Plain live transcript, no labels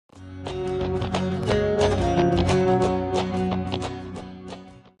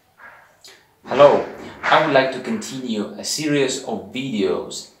would like to continue a series of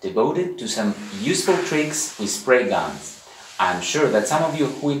videos devoted to some useful tricks with spray guns. I'm sure that some of you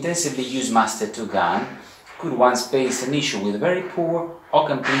who intensively use Master 2 gun could once face an issue with very poor or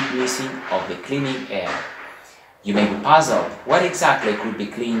complete missing of the cleaning air. You may be puzzled what exactly could be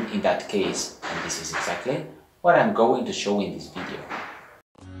cleaned in that case, and this is exactly what I'm going to show in this video.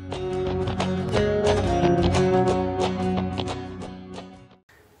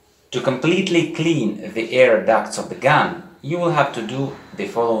 To completely clean the air ducts of the gun, you will have to do the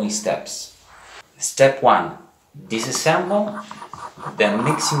following steps. Step 1. Disassemble the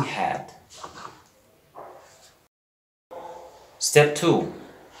mixing head. Step 2.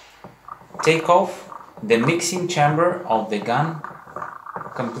 Take off the mixing chamber of the gun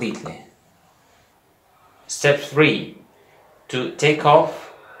completely. Step 3. To take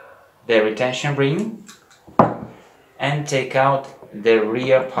off the retention ring and take out the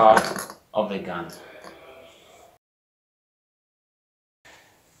rear part of the gun.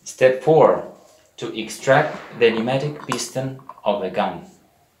 Step 4. To extract the pneumatic piston of the gun.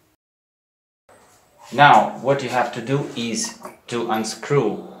 Now what you have to do is to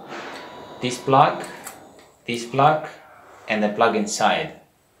unscrew this plug, and the plug inside.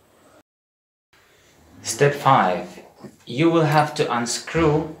 Step 5. You will have to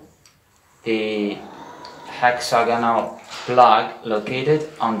unscrew the hexagonal plug located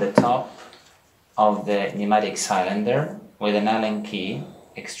on the top of the pneumatic cylinder with an Allen key.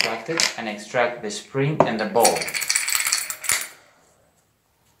 Extract it and extract the spring and the ball.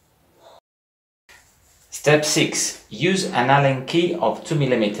 Step 6. Use an Allen key of 2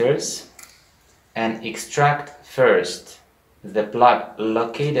 mm and extract first the plug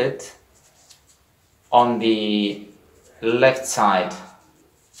located on the left side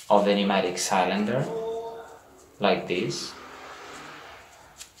of the pneumatic cylinder, like this.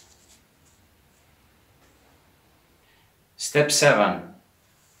 Step 7.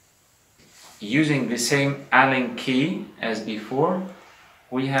 Using the same Allen key as before,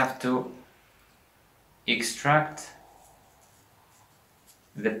 we have to extract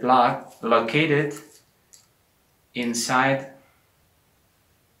the plug located inside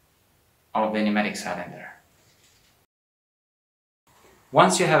of the pneumatic cylinder.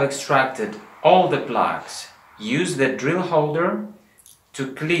 Once you have extracted all the plugs, use the drill holder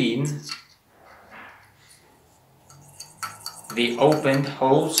to clean the opened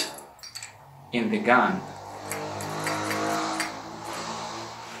holes in the gun.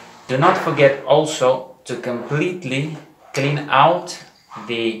 Do not forget also to completely clean out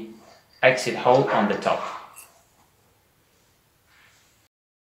the exit hole on the top.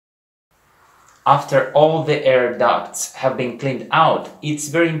 After all the air ducts have been cleaned out, it's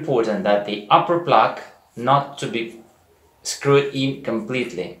very important that the upper plug not to be screwed in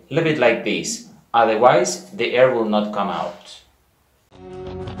completely. Leave it like this, otherwise the air will not come out.